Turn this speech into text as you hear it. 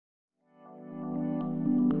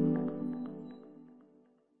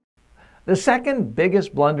The second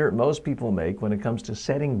biggest blunder most people make when it comes to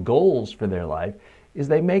setting goals for their life is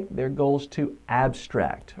they make their goals too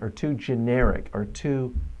abstract or too generic or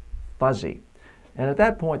too fuzzy. And at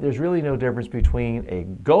that point, there's really no difference between a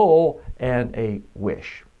goal and a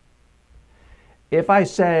wish. If I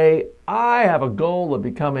say, I have a goal of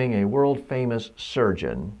becoming a world-famous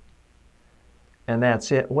surgeon, and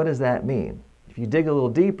that's it, what does that mean? If you dig a little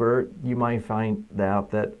deeper, you might find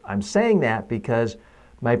out that I'm saying that because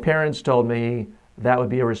my parents told me that would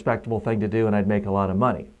be a respectable thing to do and I'd make a lot of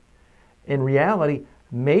money. In reality,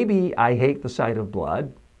 maybe I hate the sight of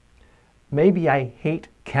blood. Maybe I hate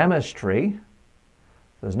chemistry.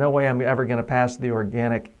 There's no way I'm ever going to pass the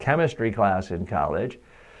organic chemistry class in college.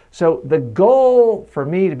 So the goal for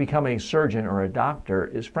me to become a surgeon or a doctor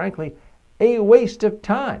is frankly a waste of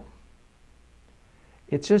time.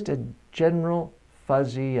 It's just a general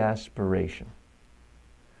fuzzy aspiration.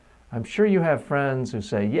 I'm sure you have friends who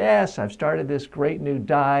say, yes, I've started this great new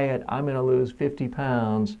diet. I'm going to lose 50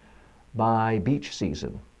 pounds by beach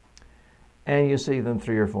season. And you see them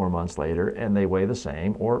 3 or 4 months later and they weigh the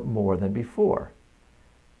same or more than before.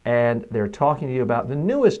 And they're talking to you about the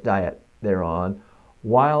newest diet they're on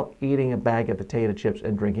while eating a bag of potato chips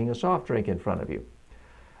and drinking a soft drink in front of you.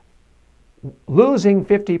 Losing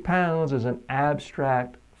 50 pounds is an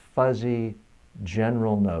abstract, fuzzy,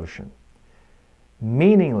 general notion.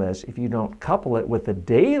 Meaningless if you don't couple it with the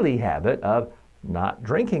daily habit of not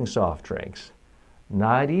drinking soft drinks,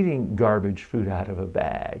 not eating garbage food out of a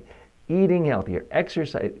bag, eating healthier,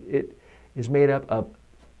 exercise. It is made up of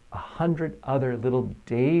 100 other little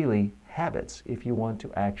daily habits if you want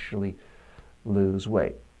to actually lose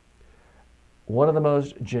weight. One of the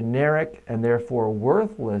most generic and therefore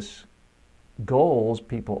worthless goals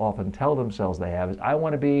people often tell themselves they have is, I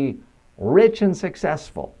want to be rich and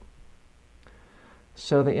successful.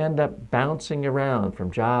 So they end up bouncing around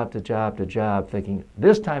from job to job to job thinking,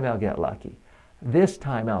 this time I'll get lucky. This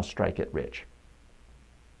time I'll strike it rich.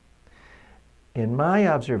 In my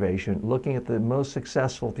observation, looking at the most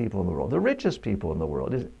successful people in the world, the richest people in the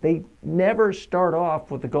world, is they never start off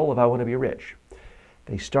with the goal of, I want to be rich.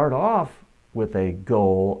 They start off with a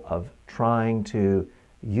goal of trying to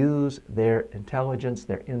use their intelligence,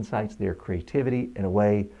 their insights, their creativity in a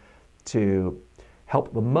way to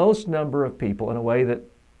help the most number of people in a way that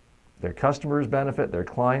their customers benefit, their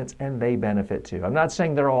clients, and they benefit too. I'm not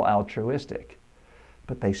saying they're all altruistic,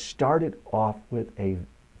 but they started off with a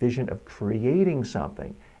vision of creating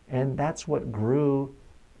something, and that's what grew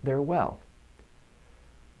their wealth.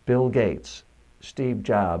 Bill Gates, Steve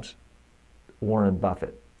Jobs, Warren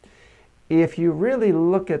Buffett. If you really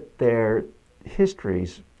look at their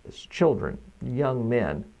histories as children, young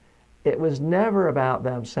men, it was never about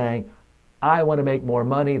them saying, I want to make more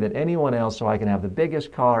money than anyone else so I can have the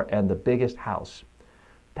biggest car and the biggest house.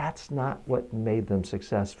 That's not what made them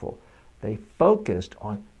successful. They focused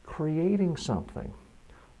on creating something.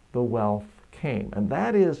 The wealth came. And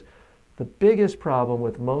that is the biggest problem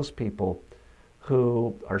with most people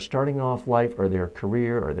who are starting off life or their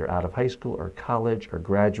career or they're out of high school or college or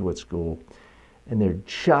graduate school and they're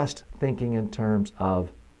just thinking in terms of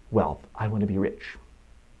wealth. I want to be rich.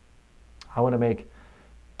 I want to make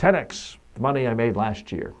 10x the money I made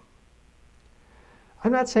last year.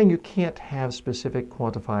 I'm not saying you can't have specific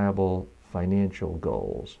quantifiable financial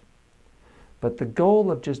goals, but the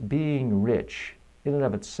goal of just being rich in and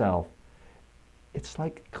of itself, it's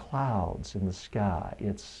like clouds in the sky.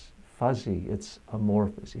 It's fuzzy, it's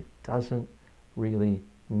amorphous. It doesn't really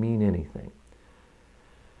mean anything.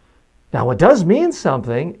 Now, what does mean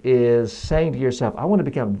something is saying to yourself, I want to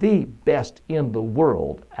become the best in the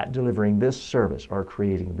world at delivering this service or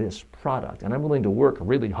creating this product. And I'm willing to work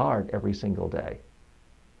really hard every single day.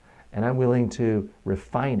 And I'm willing to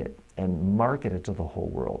refine it and market it to the whole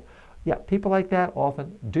world. Yeah, people like that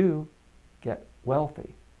often do get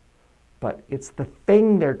wealthy. But it's the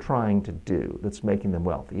thing they're trying to do that's making them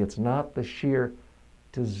wealthy. It's not the sheer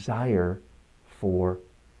desire for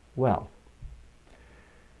wealth.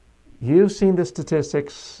 You've seen the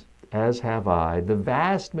statistics, as have I. The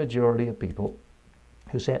vast majority of people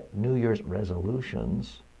who set New Year's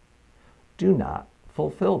resolutions do not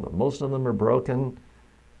fulfill them. Most of them are broken,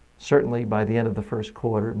 certainly by the end of the first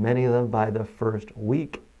quarter, many of them by the first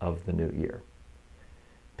week of the new year.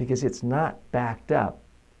 Because it's not backed up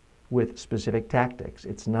with specific tactics.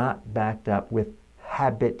 It's not backed up with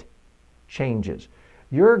habit changes.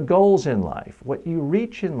 Your goals in life, what you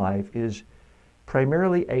reach in life, is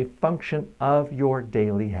primarily a function of your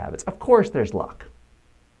daily habits. Of course, there's luck.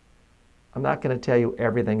 I'm not going to tell you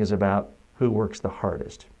everything is about who works the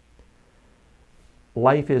hardest.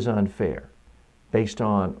 Life is unfair based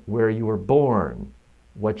on where you were born,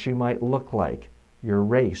 what you might look like, your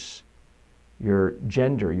race, your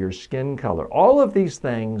gender, your skin color. All of these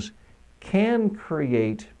things can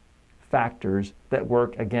create factors that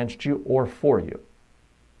work against you or for you.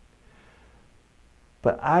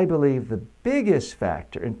 But I believe the biggest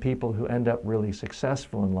factor in people who end up really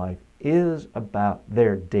successful in life is about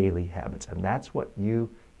their daily habits. And that's what you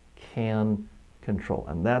can control.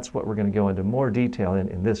 And that's what we're going to go into more detail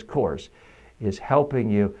in this course, is helping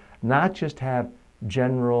you not just have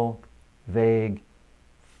general, vague,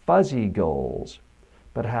 fuzzy goals,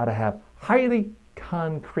 but how to have highly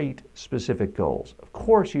concrete, specific goals. Of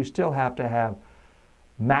course, you still have to have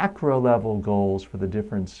macro level goals for the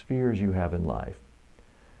different spheres you have in life,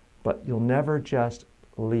 but you'll never just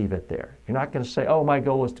leave it there. You're not going to say, oh, my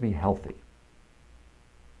goal is to be healthy.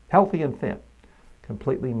 Healthy and thin.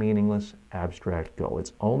 Completely meaningless, abstract goal.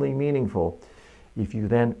 It's only meaningful if you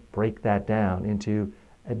then break that down into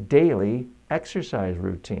a daily exercise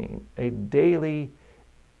routine, a daily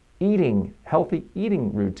healthy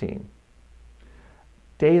eating routine,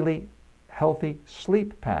 daily healthy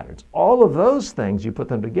sleep patterns. All of those things, you put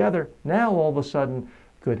them together, now all of a sudden,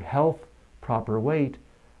 good health, proper weight,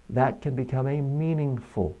 that can become a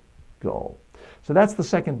meaningful goal. So that's the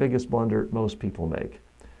second biggest blunder most people make.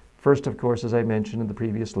 First, of course, as I mentioned in the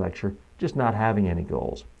previous lecture, just not having any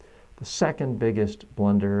goals. The second biggest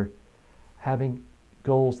blunder, having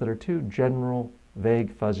goals that are too general,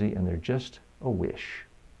 vague, fuzzy, and they're just a wish.